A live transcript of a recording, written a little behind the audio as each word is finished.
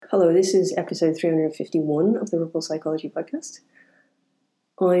Hello, this is episode 351 of the Ripple Psychology Podcast.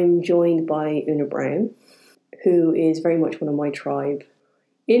 I'm joined by Una Brown, who is very much one of my tribe.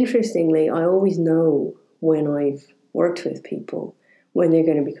 Interestingly, I always know when I've worked with people when they're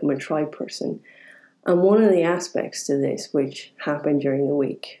going to become a tribe person. And one of the aspects to this, which happened during the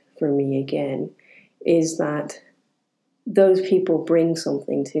week for me again, is that those people bring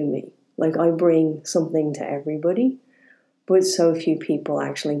something to me. Like I bring something to everybody, but so few people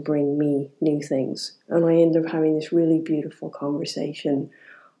actually bring me new things. And I end up having this really beautiful conversation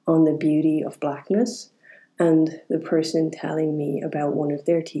on the beauty of blackness, and the person telling me about one of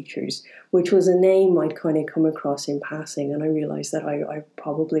their teachers, which was a name I'd kind of come across in passing. And I realized that I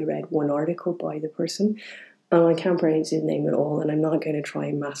probably read one article by the person, and I can't pronounce his name at all, and I'm not going to try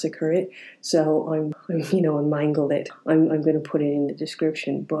and massacre it. So I'm mangled it. I'm going to put it in the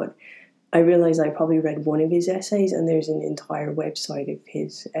description, but I realised I probably read one of his essays, and there's an entire website of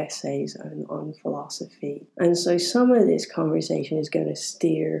his essays on philosophy. And so some of this conversation is going to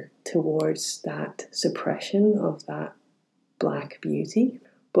steer towards that suppression of that black beauty.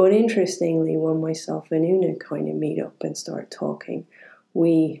 But interestingly, when myself and Una kind of meet up and start talking,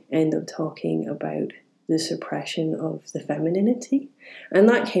 we end up talking about the suppression of the femininity. And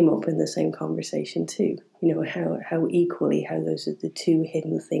that came up in the same conversation too. You know, how those are the two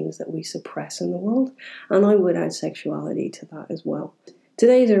hidden things that we suppress in the world. And I would add sexuality to that as well.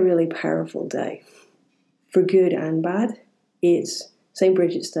 Today is a really powerful day, for good and bad. It's St.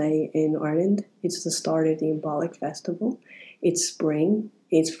 Bridget's Day in Ireland. It's the start of the Imbolic Festival. It's spring.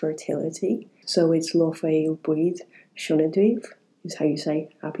 It's fertility. So it's Lofael Buid Shunadweef is how you say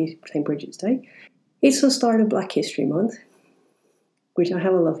Happy St. Bridget's Day. It's the start of Black History Month, which I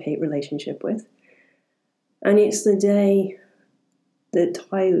have a love-hate relationship with. And it's the day that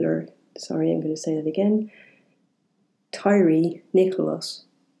Tyre Nichols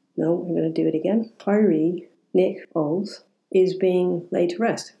is being laid to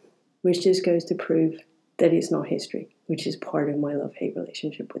rest, which just goes to prove that it's not history, which is part of my love-hate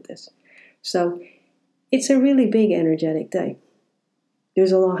relationship with this. So it's a really big energetic day.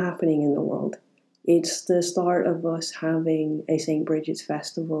 There's a lot happening in the world. It's the start of us having a St. Bridget's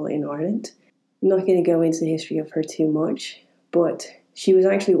festival in Ireland. I'm not going to go into the history of her too much, but she was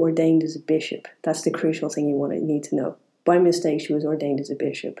actually ordained as a bishop. That's the crucial thing you need to know. By mistake, she was ordained as a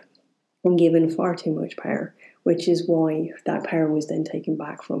bishop and given far too much power, which is why that power was then taken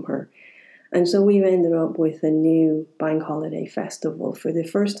back from her. And so we've ended up with a new bank holiday festival for the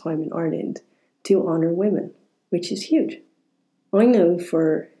first time in Ireland to honour women, which is huge. I know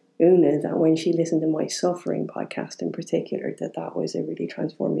for Una that when she listened to my suffering podcast in particular, that was a really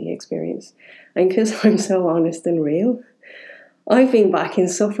transforming experience. And because I'm so honest and real, I've been back in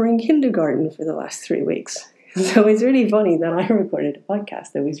suffering kindergarten for the last 3 weeks. So it's really funny that I recorded a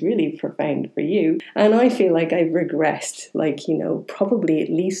podcast that was really profound for you. And I feel like I've regressed, probably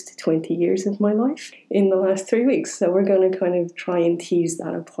at least 20 years of my life in the last 3 weeks. So we're going to kind of try and tease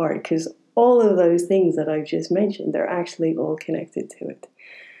that apart, because all of those things that I've just mentioned, they're actually all connected to it.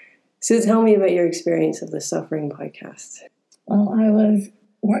 So tell me about your experience of the Suffering podcast. Well, I was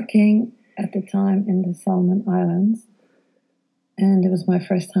working at the time in the Solomon Islands, and it was my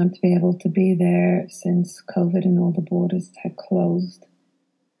first time to be able to be there since COVID and all the borders had closed.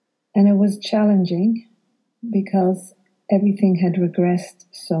 And it was challenging because everything had regressed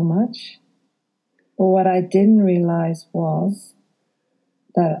so much. But what I didn't realize was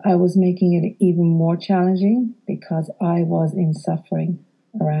that I was making it even more challenging because I was in suffering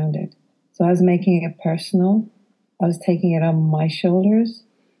around it. So I was making it personal. I was taking it on my shoulders.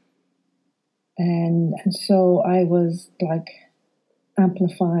 And so I was like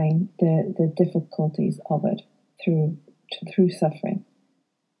amplifying the difficulties of it through suffering.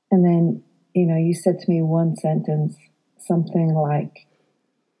 And then, you said to me one sentence, something like,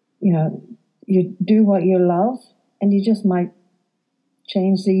 you do what you love and you just might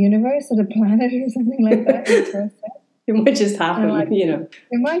change the universe or the planet or something like that. It might just happen,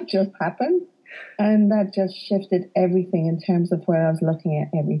 It might just happen. And that just shifted everything in terms of where I was looking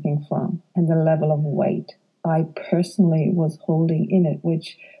at everything from and the level of weight I personally was holding in it,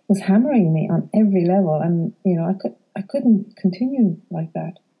 which was hammering me on every level. And, I couldn't continue like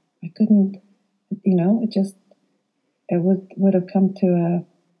that. I couldn't, it would have come to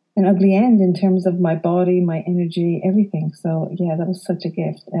an ugly end in terms of my body, my energy, everything. So, yeah, that was such a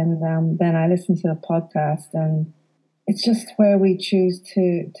gift. And then I listened to the podcast, and it's just where we choose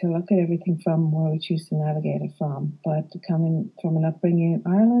to look at everything from, where we choose to navigate it from. But coming from an upbringing in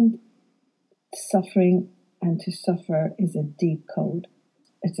Ireland, suffering and to suffer is a deep code.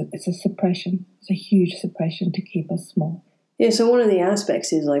 It's a suppression. It's a huge suppression to keep us small. Yeah, so one of the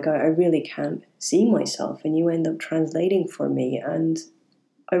aspects is like I really can't see myself, and you end up translating for me. And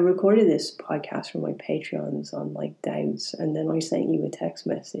I recorded this podcast for my Patreons on like doubts, and then I sent you a text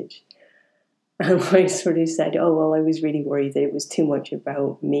message. And I sort of said, oh, well, I was really worried that it was too much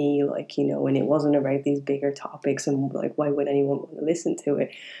about me, like, and it wasn't about these bigger topics, and like, why would anyone want to listen to it?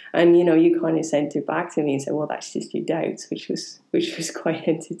 And, you kind of sent it back to me and said, well, that's just your doubts, which was quite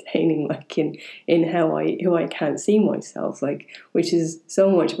entertaining, like in how I can't see myself, like, which is so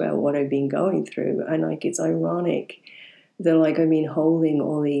much about what I've been going through. And like, it's ironic that like I've been holding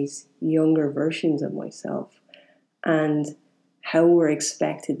all these younger versions of myself, and how we're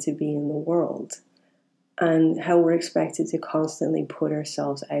expected to be in the world, and how we're expected to constantly put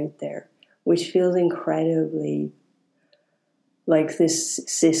ourselves out there, which feels incredibly like this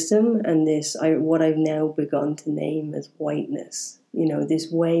system and what I've now begun to name as whiteness,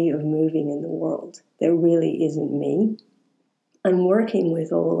 this way of moving in the world that really isn't me. I'm working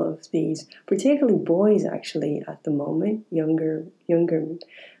with all of these, particularly boys actually at the moment, younger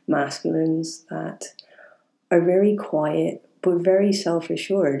masculines that are very quiet but very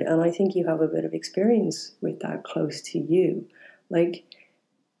self-assured. And I think you have a bit of experience with that close to you. Like,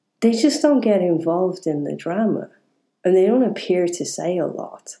 they just don't get involved in the drama, and they don't appear to say a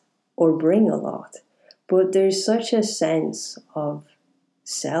lot or bring a lot. But there's such a sense of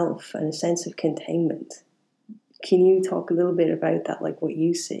self and a sense of containment. Can you talk a little bit about that, like what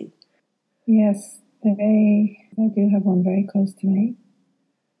you see? Yes, I do have one very close to me.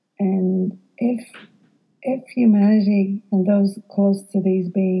 And if humanity and those close to these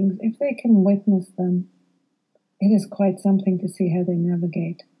beings, if they can witness them, it is quite something to see how they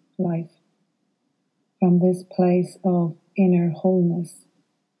navigate life from this place of inner wholeness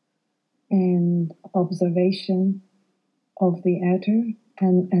and observation of the outer,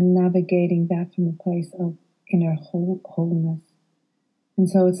 and navigating that from a place of inner wholeness. And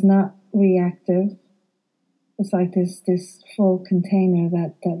so it's not reactive. It's like this full container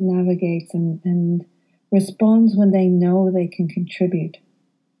that navigates and responds when they know they can contribute,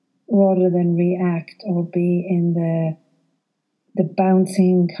 rather than react or be in the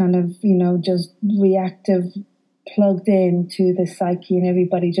bouncing kind of, just reactive, plugged into the psyche, and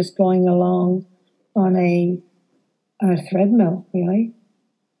everybody just going along on a treadmill, really.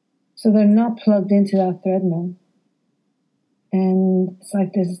 So they're not plugged into that treadmill. And it's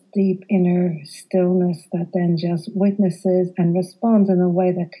like this deep inner stillness that then just witnesses and responds in a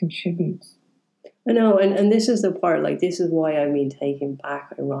way that contributes. I know, and this is the part, like, this is why I've been taken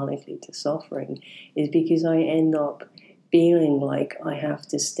back, ironically, to suffering, is because I end up feeling like I have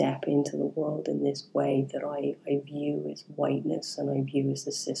to step into the world in this way that I view as whiteness, and I view as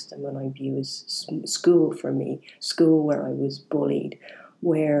the system, and I view as school for me, school where I was bullied,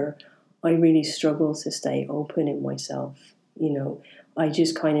 where I really struggled to stay open in myself. I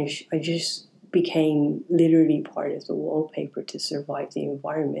just became literally part of the wallpaper to survive the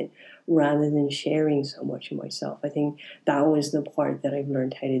environment, rather than sharing so much of myself. I think that was the part that I've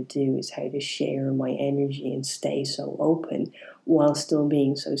learned how to do, is how to share my energy and stay so open while still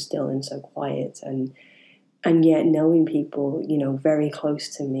being so still and so quiet, and yet knowing people, very close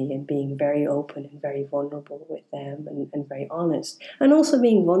to me, and being very open and very vulnerable with them, and very honest, and also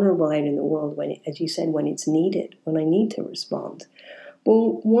being vulnerable out in the world when, as you said, when it's needed, when I need to respond.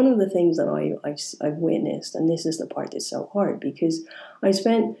 Well, one of the things that I've witnessed, and this is the part that's so hard, because I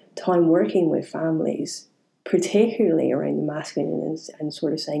spent time working with families, particularly around the masculine, and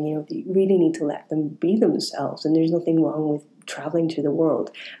sort of saying, you really need to let them be themselves, and there's nothing wrong with traveling to the world.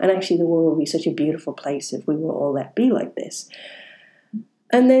 And actually, the world would be such a beautiful place if we were all let be like this.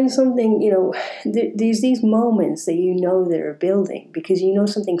 And then something, there's these moments that that are building, because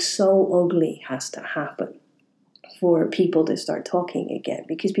something so ugly has to happen for people to start talking again,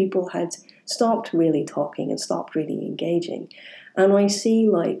 because people had stopped really talking and stopped really engaging. And I see,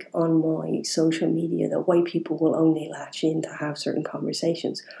 like, on my social media, that white people will only latch in to have certain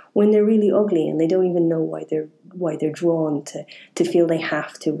conversations when they're really ugly, and they don't even know why they're drawn to feel they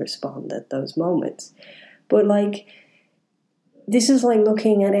have to respond at those moments. But like, this is like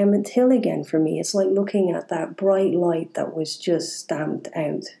looking at Emmett Till again for me. It's like looking at that bright light that was just stamped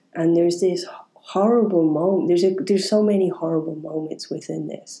out, and there's this horrible moment. There's so many horrible moments within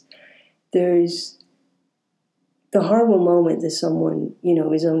this. There's the horrible moment that someone,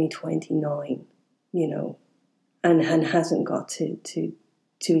 is only 29, and hasn't got to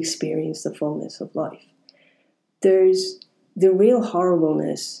experience the fullness of life. There's the real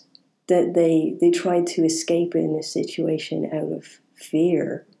horribleness that they tried to escape in a situation out of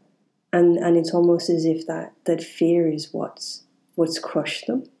fear, and it's almost as if that fear is what's crushed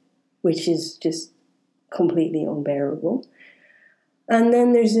them, which is just completely unbearable. And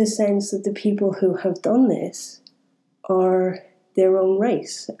then there's this sense that the people who have done this are their own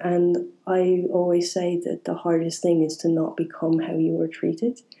race. And I always say that the hardest thing is to not become how you were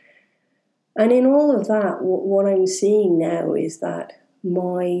treated. And in all of that, what I'm seeing now is that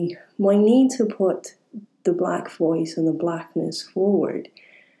my need to put the Black voice and the Blackness forward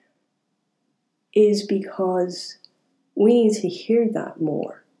is because we need to hear that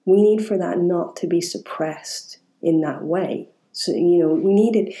more. We need for that not to be suppressed in that way. So, we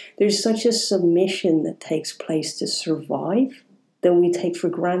need it. There's such a submission that takes place to survive that we take for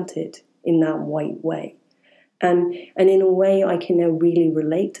granted in that white way. And in a way, I can now really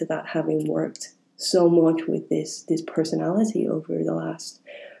relate to that, having worked so much with this personality over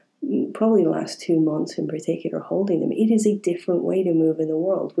probably the last 2 months in particular, holding them. It is a different way to move in the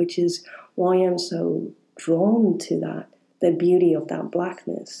world, which is why I'm so drawn to the beauty of that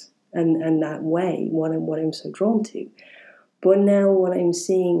Blackness and that way, what I'm so drawn to. But now what I'm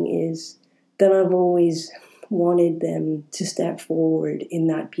seeing is that I've always wanted them to step forward in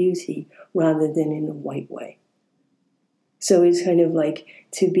that beauty rather than in a white way. So it's kind of like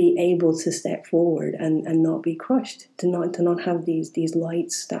to be able to step forward and not be crushed, to not have these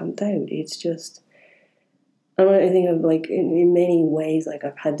lights stamped out. It's just, I think of like in many ways, like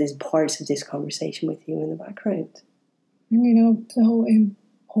I've had these parts of this conversation with you in the background. And so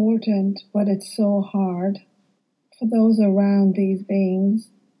important, but it's so hard for those around these beings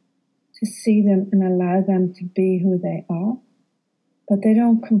to see them and allow them to be who they are, but they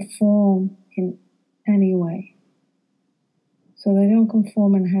don't conform in any way. So they don't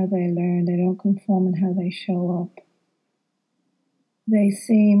conform in how they learn, they don't conform in how they show up. They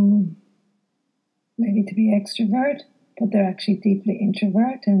seem maybe to be extrovert, but they're actually deeply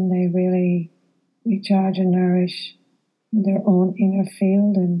introvert, and they really recharge and nourish their own inner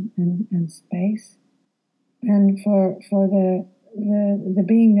field and space. And for the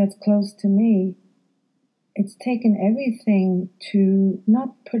being that's close to me, it's taken everything to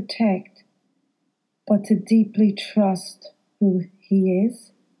not protect, but to deeply trust who he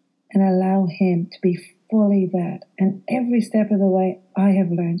is and allow him to be fully that. And every step of the way, I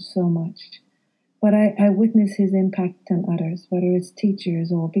have learned so much. But I witness his impact on others, whether it's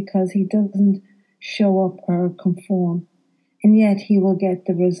teachers or because he doesn't show up or conform. And yet he will get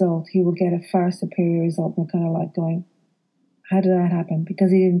the result. He will get a far superior result. And kind of like going, how did that happen?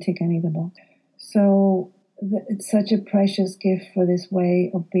 Because he didn't tick any of the box. So it's such a precious gift for this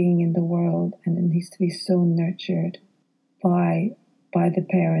way of being in the world. And it needs to be so nurtured by the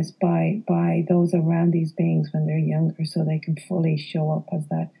parents, by those around these beings when they're younger, so they can fully show up as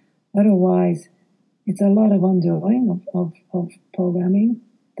that. Otherwise, it's a lot of undoing of programming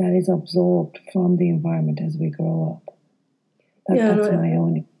that is absorbed from the environment as we grow up. That's my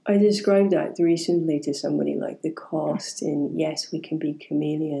own. I described that recently to somebody, like the cost in, yes, we can be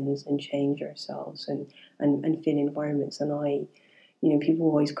chameleons and change ourselves and fit environments. And people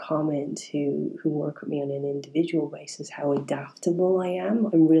always comment who work with me on an individual basis how adaptable I am.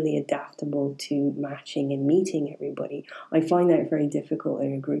 I'm really adaptable to matching and meeting everybody. I find that very difficult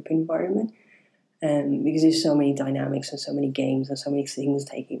in a group environment because there's so many dynamics and so many games and so many things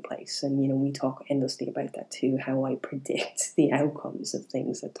taking place. And, we talk endlessly about that too, how I predict the outcomes of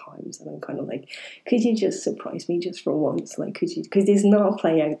things at times. And I'm kind of like, could you just surprise me just for once? Like, could you, because it's not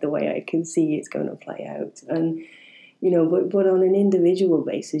play out the way I can see it's going to play out. And, but on an individual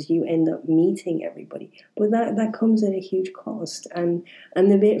basis, you end up meeting everybody. But that comes at a huge cost. And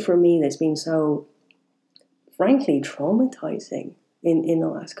the bit for me that's been so, frankly, traumatizing in the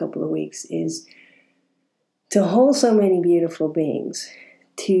last couple of weeks is to hold so many beautiful beings,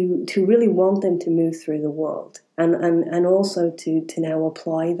 to really want them to move through the world, and also to now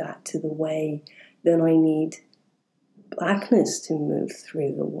apply that to the way that I need Blackness to move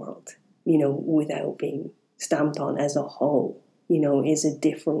through the world, without being stamped on as a whole, is a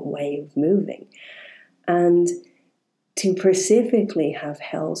different way of moving. And to specifically have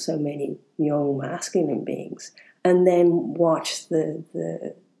held so many young masculine beings and then watch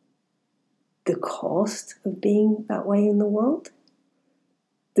the cost of being that way in the world,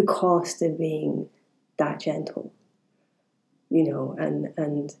 the cost of being that gentle,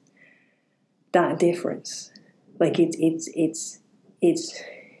 and that difference, like it's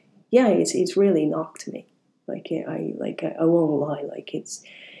really knocked me. I won't lie,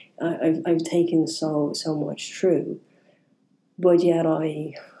 I've taken so much through, but yet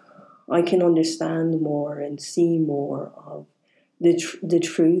I can understand more and see more of the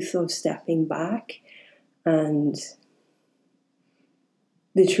truth of stepping back and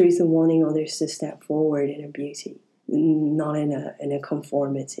the truth of wanting others to step forward in a beauty, not in a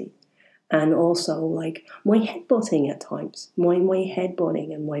conformity. And also, like, my headbutting at times, my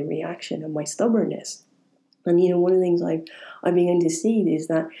headbutting and my reaction and my stubbornness. And, one of the things I began to see is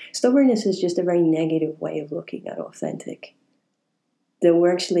that stubbornness is just a very negative way of looking at authentic. That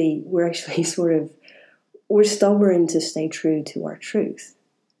we're actually we're stubborn to stay true to our truth.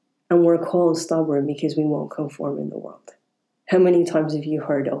 And we're called stubborn because we won't conform in the world. How many times have you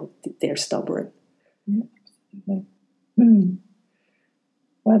heard, oh, they're stubborn? Yeah.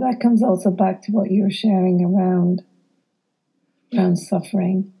 Well, that comes also back to what you were sharing around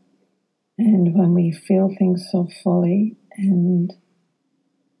suffering. And when we feel things so fully and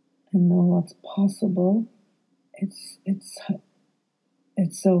know what's possible, it's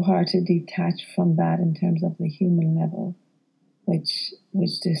so hard to detach from that in terms of the human level, which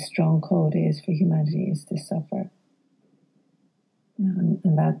the strong code is for humanity is to suffer.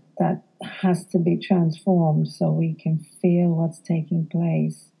 And that has to be transformed so we can feel what's taking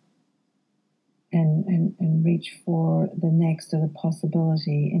place and reach for the next or the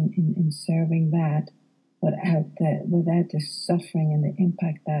possibility in serving that without the suffering and the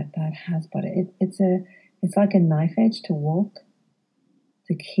impact that has. But it's like a knife edge to walk,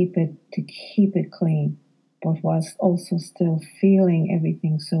 to keep it clean, but whilst also still feeling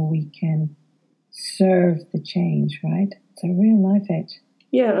everything so we can serve the change, right? It's a real knife edge.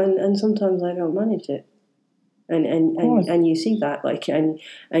 Yeah, and sometimes I don't manage it. And you see that, like, and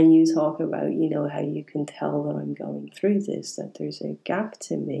you talk about, how you can tell that I'm going through this, that there's a gap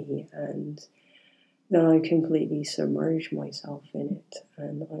to me, and then I completely submerge myself in it,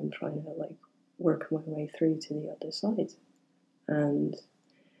 and I'm trying to, like, work my way through to the other side. And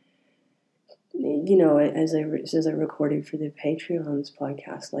as I recorded for the Patreon's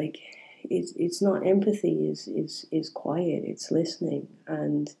podcast, like, it's not empathy is quiet, it's listening,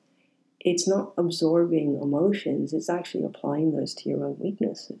 and it's not absorbing emotions, it's actually applying those to your own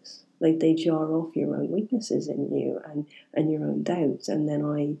weaknesses. Like, they jar off your own weaknesses in you and your own doubts, and then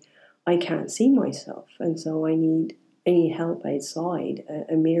I can't see myself, and so I need help outside,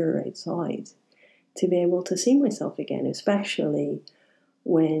 a mirror outside, to be able to see myself again, especially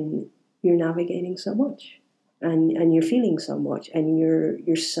when you're navigating so much and you're feeling so much and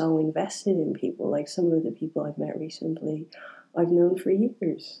you're so invested in people. Like, some of the people I've met recently, I've known for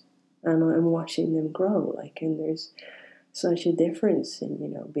years, and I'm watching them grow. Like, and there's such a difference in,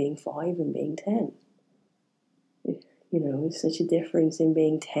 being 5 and being 10. It's such a difference in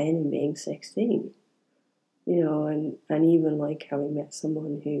being 10 and being 16. And even, like, having met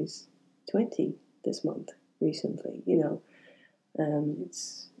someone who's 20 this month recently,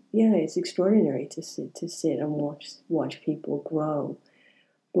 it's extraordinary to sit and watch people grow.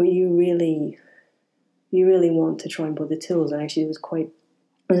 But you really want to try and put the tools. And actually, it was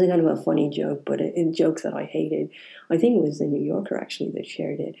a kind of a funny joke, but a joke that I hated. I think it was the New Yorker actually that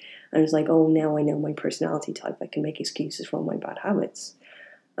shared it. And it was like, oh, now I know my personality type, I can make excuses for all my bad habits.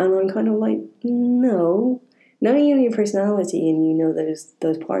 And I'm kind of like, no. Now you know your personality and you know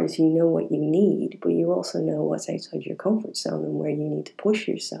those parts, you know what you need, but you also know what's outside your comfort zone and where you need to push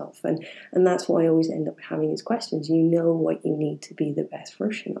yourself. And that's why I always end up having these questions. You know what you need to be the best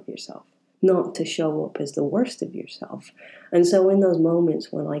version of yourself, not to show up as the worst of yourself. And so in those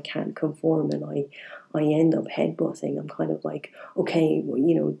moments when I can't conform and I end up headbutting, I'm kind of like, okay,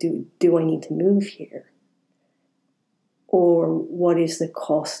 well, do I need to move here? Or what is the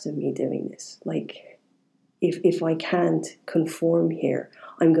cost of me doing this? Like, if I can't conform here,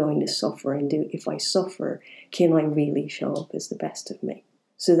 I'm going to suffer. And if I suffer, can I really show up as the best of me?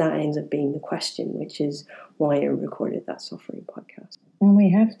 So that ends up being the question, which is why I recorded that suffering podcast. And we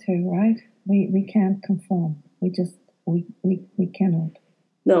have to, right? We can't conform. We cannot.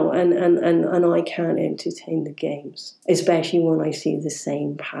 No, and I can't entertain the games, especially when I see the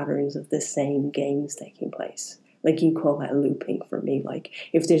same patterns of the same games taking place. Like, you call that looping for me. Like,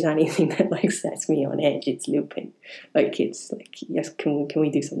 if there's anything that, like, sets me on edge, it's looping. Like, it's like, yes, can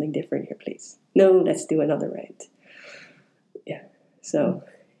we do something different here, please? No, let's do another round. Yeah, so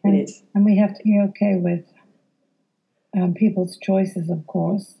it is. And we have to be okay with people's choices, of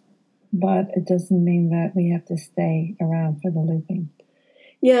course, but it doesn't mean that we have to stay around for the looping.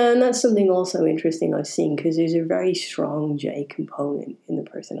 Yeah, and that's something also interesting I've seen, because there's a very strong J component in the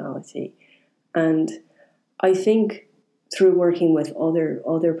personality. And I think through working with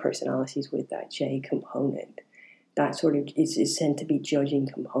other personalities with that J component, that sort of is sent to be judging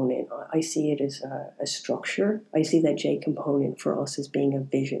component. I see it as a structure. I see that J component for us as being a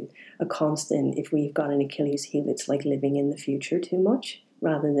vision, a constant. If we've got an Achilles heel, it's like living in the future too much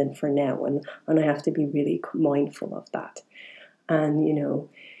rather than for now. And I have to be really mindful of that. And,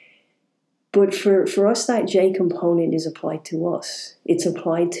 But for us, that J component is applied to us. It's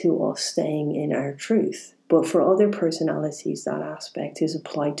applied to us staying in our truth. But for other personalities, that aspect is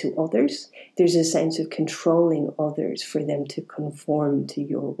applied to others. There's a sense of controlling others for them to conform to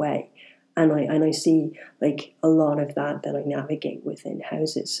your way. And I see like a lot of that I navigate within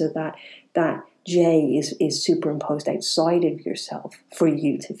houses. So that J is superimposed outside of yourself for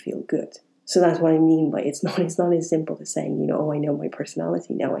you to feel good. So that's what I mean by it's not as simple as saying, oh, I know my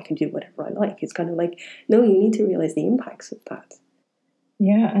personality now, I can do whatever I like. It's kind of like, no, you need to realize the impacts of that.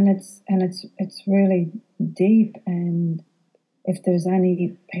 Yeah, and it's really deep. And if there's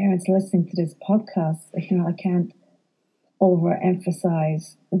any parents listening to this podcast, I can't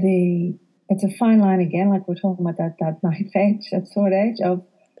overemphasize it's a fine line again, like we're talking about that knife edge, that sword edge of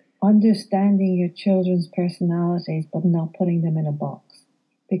understanding your children's personalities, but not putting them in a box.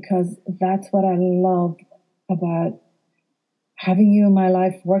 Because that's what I love about having you in my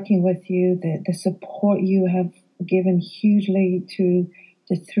life, working with you, the support you have given hugely to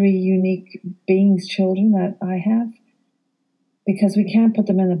the 3 unique beings, children that I have. Because we can't put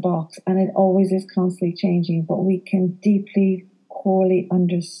them in a box, and it always is constantly changing, but we can deeply, corely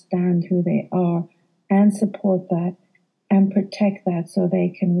understand who they are and support that and protect that so they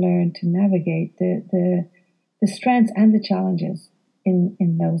can learn to navigate the strengths and the challenges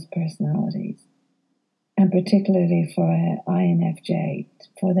in those personalities. And particularly for INFJ,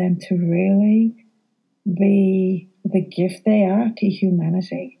 for them to really be the gift they are to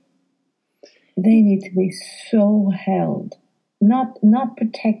humanity. They need to be so held, not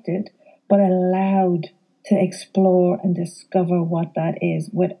protected, but allowed to explore and discover what that is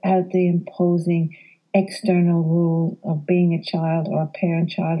without the imposing external rule of being a child or a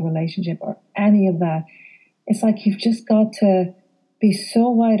parent-child relationship or any of that. It's like you've just got to be so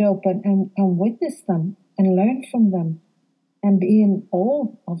wide open and witness them and learn from them and be in awe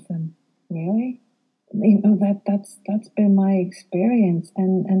of them, really. That's been my experience,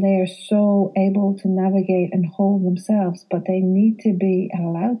 and they are so able to navigate and hold themselves, but they need to be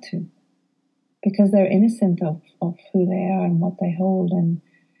allowed to, because they're innocent of who they are and what they hold, and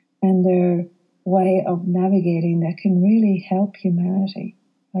their way of navigating that can really help humanity,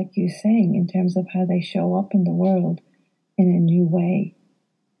 like you're saying, in terms of how they show up in the world in a new way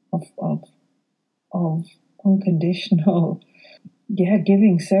of unconditional,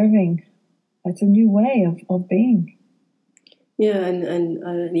 giving, serving. It's a new way of being. Yeah,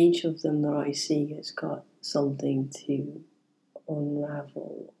 and each of them that I see has got something to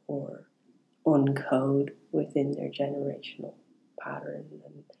unravel or uncode within their generational pattern.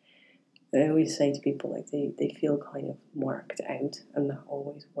 And I always say to people, like, they feel kind of marked out, and that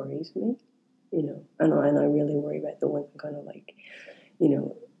always worries me, and I really worry about the ones kind of like,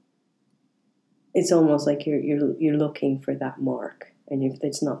 it's almost like you're looking for that mark. And if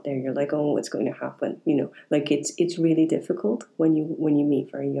it's not there, you're like, oh, what's going to happen? Like it's really difficult when you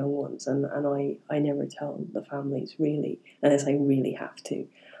meet very young ones, and I never tell the families really, unless I really have to.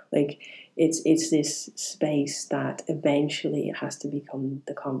 Like it's this space that eventually it has to become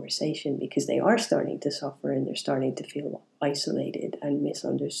the conversation, because they are starting to suffer and they're starting to feel isolated and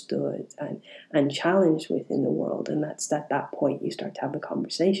misunderstood and challenged within the world. And that's at that point you start to have a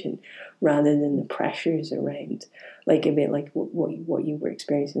conversation, rather than the pressures around, like a bit like what you were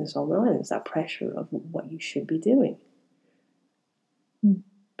experiencing in Solomon Islands, that pressure of what you should be doing.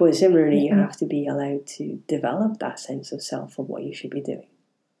 But similarly, you have to be allowed to develop that sense of self of what you should be doing.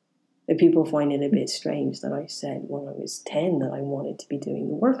 And people find it a bit strange that I said when I was 10 that I wanted to be doing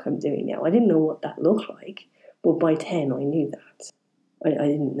the work I'm doing now. I didn't know what that looked like, but by 10 I knew that. I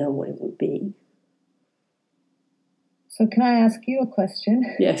didn't know what it would be. So can I ask you a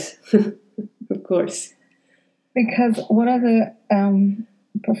question? Yes, of course. Because what are the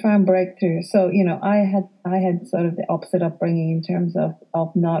profound breakthroughs? So, I had sort of the opposite upbringing in terms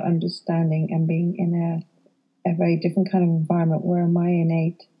of not understanding and being in a very different kind of environment where my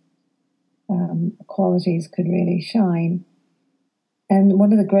innate qualities could really shine. And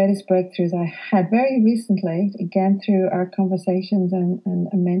one of the greatest breakthroughs I had very recently, again through our conversations and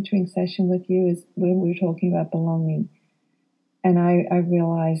a mentoring session with you, is when we were talking about belonging. And I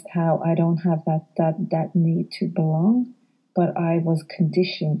realized how I don't have that need to belong, but I was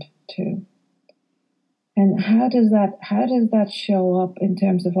conditioned to. And how does that show up in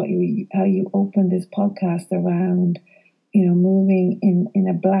terms of how you open this podcast around, moving in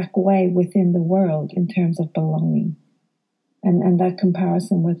a black way within the world in terms of belonging, and that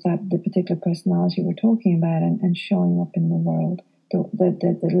comparison with the particular personality we're talking about, and showing up in the world,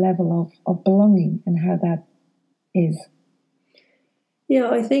 the level of belonging and how that is. Yeah,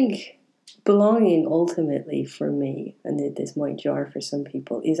 I think belonging ultimately for me, and this might jar for some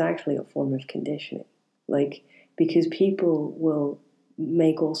people, is actually a form of conditioning. Like, because people will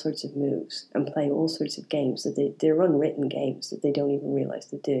make all sorts of moves and play all sorts of games that they're unwritten games that they don't even realize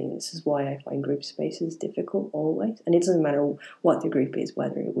they're doing. This is why I find group spaces difficult always. And it doesn't matter what the group is,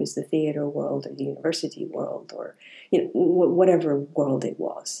 whether it was the theatre world or the university world or, whatever world it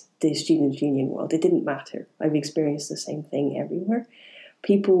was, the students' union world. It didn't matter. I've experienced the same thing everywhere.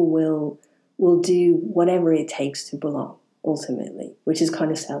 People will do whatever it takes to belong, ultimately, which is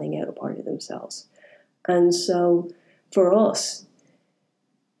kind of selling out a part of themselves. And so for us,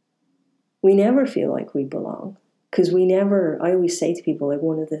 we never feel like we belong, because I always say to people, like,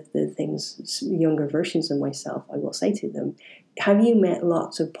 one of the things, younger versions of myself, I will say to them, have you met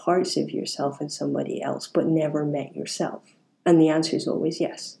lots of parts of yourself in somebody else, but never met yourself? And the answer is always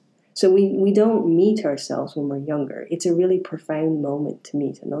yes. So we don't meet ourselves when we're younger. It's a really profound moment to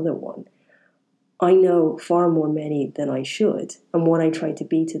meet another one. I know far more many than I should, and what I try to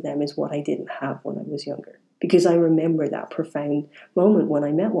be to them is what I didn't have when I was younger. Because I remember that profound moment when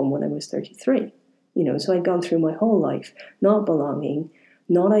I met one when I was 33. So I'd gone through my whole life not belonging,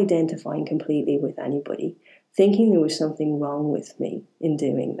 not identifying completely with anybody, thinking there was something wrong with me in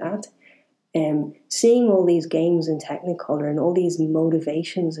doing that, seeing all these games in Technicolor and all these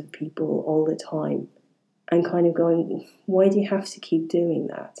motivations of people all the time, and kind of going, why do you have to keep doing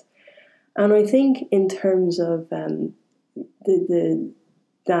that? And I think in terms of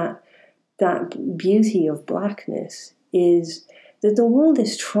that beauty of blackness is that the world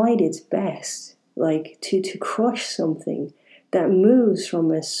has tried its best, like to crush something that moves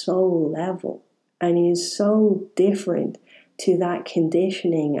from a soul level and is so different to that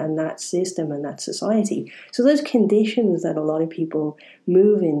conditioning and that system and that society. So those conditions that a lot of people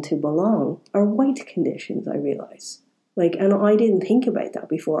move in to belong are white conditions, I realize. And I didn't think about that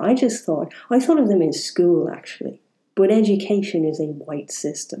before. I thought of them in school, actually. But education is a white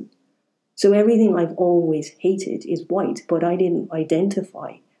system. So everything I've always hated is white, but I didn't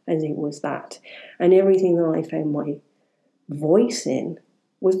identify as it was that. And everything that I found my voice in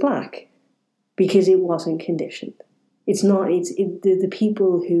was black, because it wasn't conditioned. The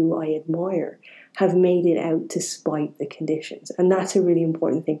people who I admire have made it out despite the conditions. And that's a really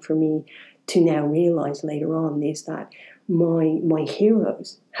important thing for me to now realize later on, is that my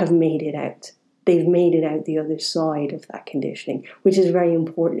heroes have made it out. They've made it out the other side of that conditioning, which is very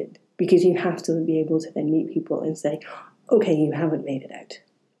important, because you have to be able to then meet people and say, okay, you haven't made it out.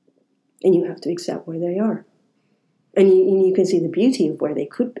 And you have to accept where they are. And you can see the beauty of where they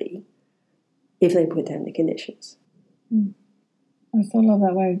could be if they put down the conditions. I still love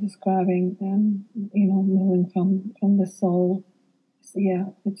that way of describing, moving from the soul. Yeah,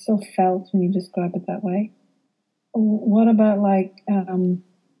 it's so felt when you describe it that way. What about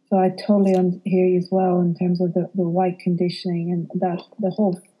so I totally hear you as well in terms of the white conditioning, and that the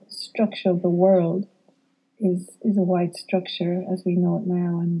whole structure of the world is a white structure as we know it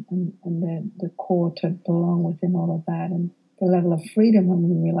now, and the core to belong within all of that, and the level of freedom when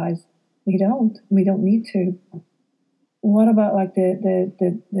we realize we don't need to. What about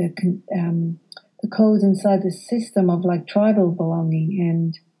the codes inside the system of tribal belonging,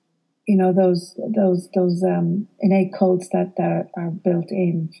 and those innate codes that are built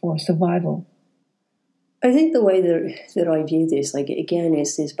in for survival? I think the way that I view this, again,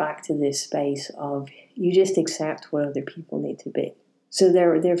 is this back to this space of you just accept what other people need to be. So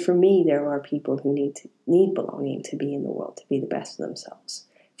there for me, there are people who need belonging to be in the world, to be the best of themselves.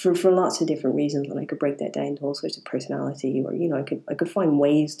 For lots of different reasons, and I could break that down to all sorts of personality, or I could find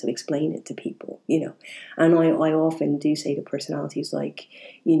ways to explain it to people, And I often do say to personalities for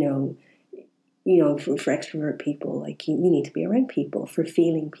extrovert people, you need to be around people. For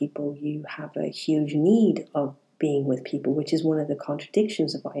feeling people, you have a huge need of being with people, which is one of the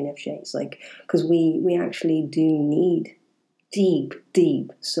contradictions of INFJs. Because we actually do need deep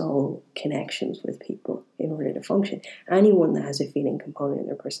soul connections with people in order to function. Anyone that has a feeling component in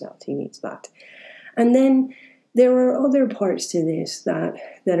their personality needs that. And then there are other parts to this that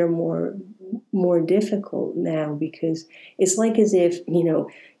are more difficult now, because it's as if,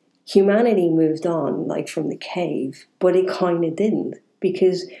 humanity moved on, from the cave, but it kind of didn't,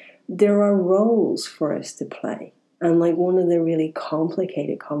 because there are roles for us to play. And one of the really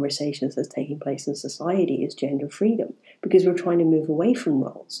complicated conversations that's taking place in society is gender freedom, because we're trying to move away from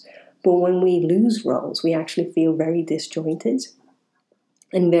roles. But when we lose roles, we actually feel very disjointed,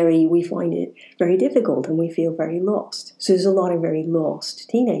 and we find it very difficult, and we feel very lost. So there's a lot of very lost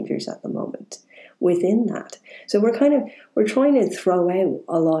teenagers at the moment within that. So we're trying to throw out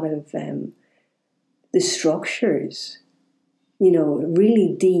a lot of the structures,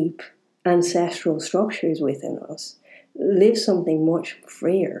 really deep ancestral structures within us, live something much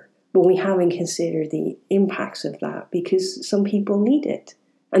freer. But we haven't considered the impacts of that because some people need it.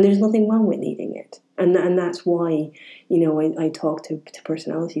 And there's nothing wrong with needing it. And that's why, I talk to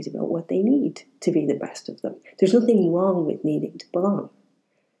personalities about what they need to be the best of them. There's nothing wrong with needing to belong.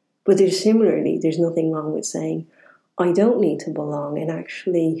 But there's nothing wrong with saying, I don't need to belong. And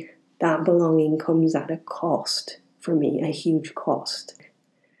actually, that belonging comes at a cost for me, a huge cost.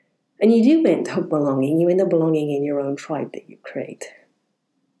 And you do end up belonging. You end up belonging in your own tribe that you create.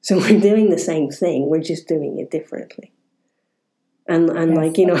 So we're doing the same thing. We're just doing it differently. And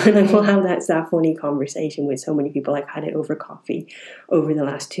yes, and I will have that funny conversation with so many people. I've had it over coffee over the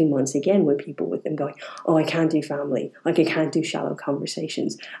last 2 months again with people with them going, oh, I can't do family. Like I can't do shallow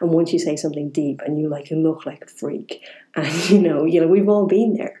conversations. And once you say something deep and you look like a freak and, we've all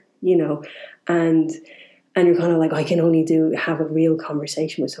been there, and you're kind of like, I can only have a real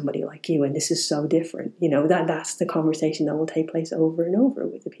conversation with somebody like you. And this is so different. That's the conversation that will take place over and over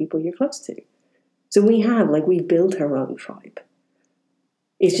with the people you're close to. So we've built our own tribe.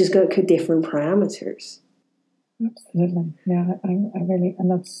 It's just got different parameters. Absolutely. Yeah, I really, and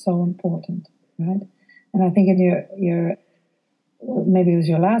that's so important, right? And I think in your maybe it was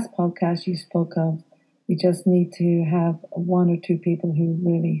your last podcast, you spoke of, we just need to have 1 or 2 people who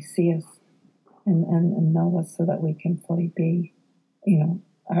really see us and know us so that we can fully be,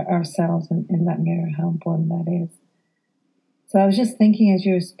 ourselves in that mirror, how important that is. So I was just thinking as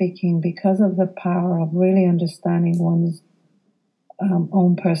you were speaking, because of the power of really understanding one's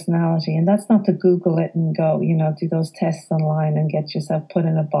own personality, and that's not to Google it and go, do those tests online and get yourself put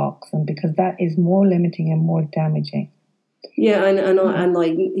in a box, and because that is more limiting and more damaging. Yeah, and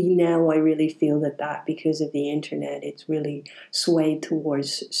like now I really feel that because of the internet, it's really swayed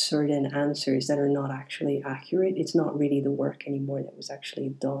towards certain answers that are not actually accurate. It's not really the work anymore that was actually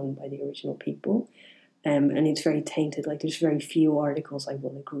done by the original people, and it's very tainted. Like there's very few articles I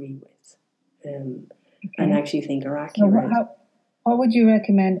will agree with, and actually think are accurate. So what would you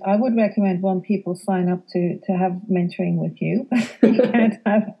recommend? I would recommend when people sign up to have mentoring with you. You can't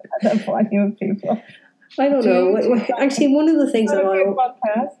have that volume of people. I don't know. Actually, one of the things that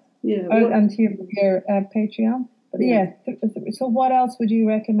podcast, and to your Patreon. But so what else would you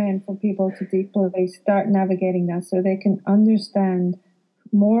recommend for people to deeply start navigating that so they can understand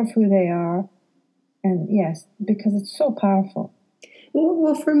more of who they are? And yes, because it's so powerful.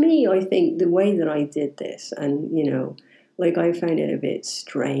 Well, for me, I think the way that I did this, and I found it a bit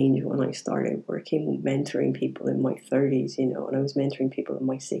strange when I started mentoring people in my 30s, and I was mentoring people in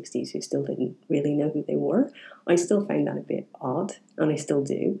my 60s who still didn't really know who they were. I still found that a bit odd, and I still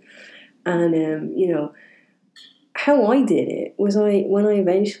do. And, how I did it was when I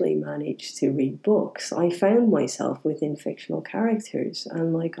eventually managed to read books, I found myself within fictional characters,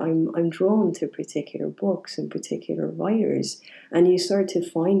 and I'm drawn to particular books and particular writers, and you start to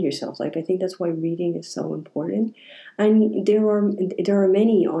find yourself. I think that's why reading is so important. And there are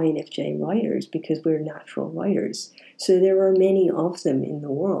many INFJ writers because we're natural writers, so there are many of them in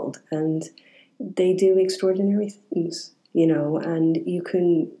the world, and they do extraordinary things, and you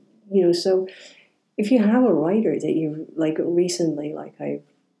can, so. If you have a writer that you recently, I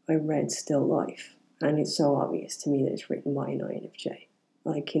read Still Life, and it's so obvious to me that it's written by an INFJ,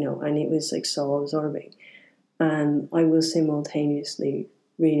 and it was so absorbing. And I was simultaneously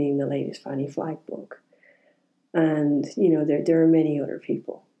reading the latest Fanny Flagg book, and there are many other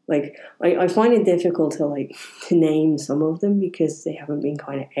people. I find it difficult to name some of them because they haven't been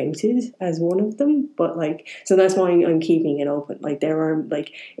kind of outed as one of them. But so that's why I'm keeping it open. There are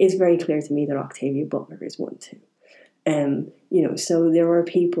it's very clear to me that Octavia Butler is one too. So there are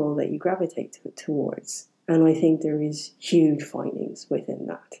people that you gravitate towards, and I think there is huge findings within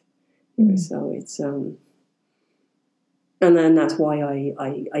that. So it's and then that's why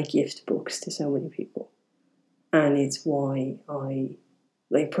I gift books to so many people, and it's why I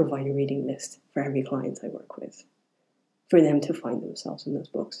provide a reading list for every client I work with, for them to find themselves in those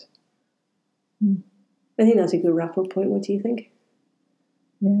books. I think that's a good wrap-up point. What do you think?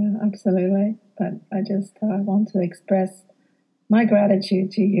 Yeah, absolutely. But I want to express my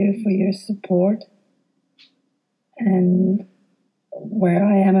gratitude to you for your support and where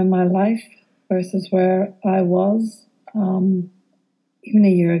I am in my life versus where I was even a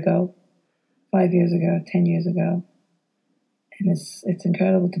year ago, 5 years ago, 10 years ago. And it's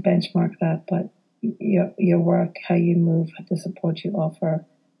incredible to benchmark that, but your work, how you move, the support you offer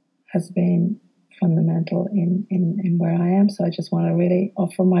has been fundamental in where I am. So I just want to really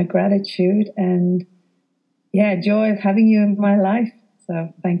offer my gratitude and joy of having you in my life.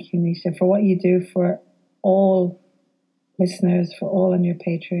 So thank you, Naoise, for what you do for all listeners, for all on your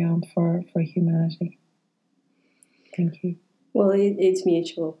Patreon for humanity. Thank you. Well, it's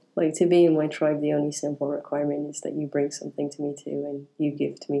mutual. Like, to be in my tribe, the only simple requirement is that you bring something to me too, and you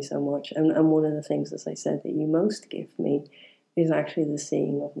give to me so much. And one of the things, as I said, that you most give me is actually the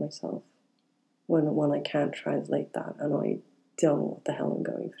seeing of myself when I can't translate that and I don't know what the hell I'm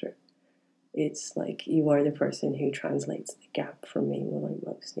going through. It's like you are the person who translates the gap for me when I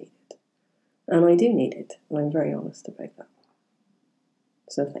most need it. And I do need it, and I'm very honest about that.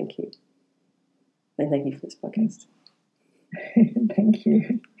 So thank you. And thank you for this podcast. Thank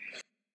you.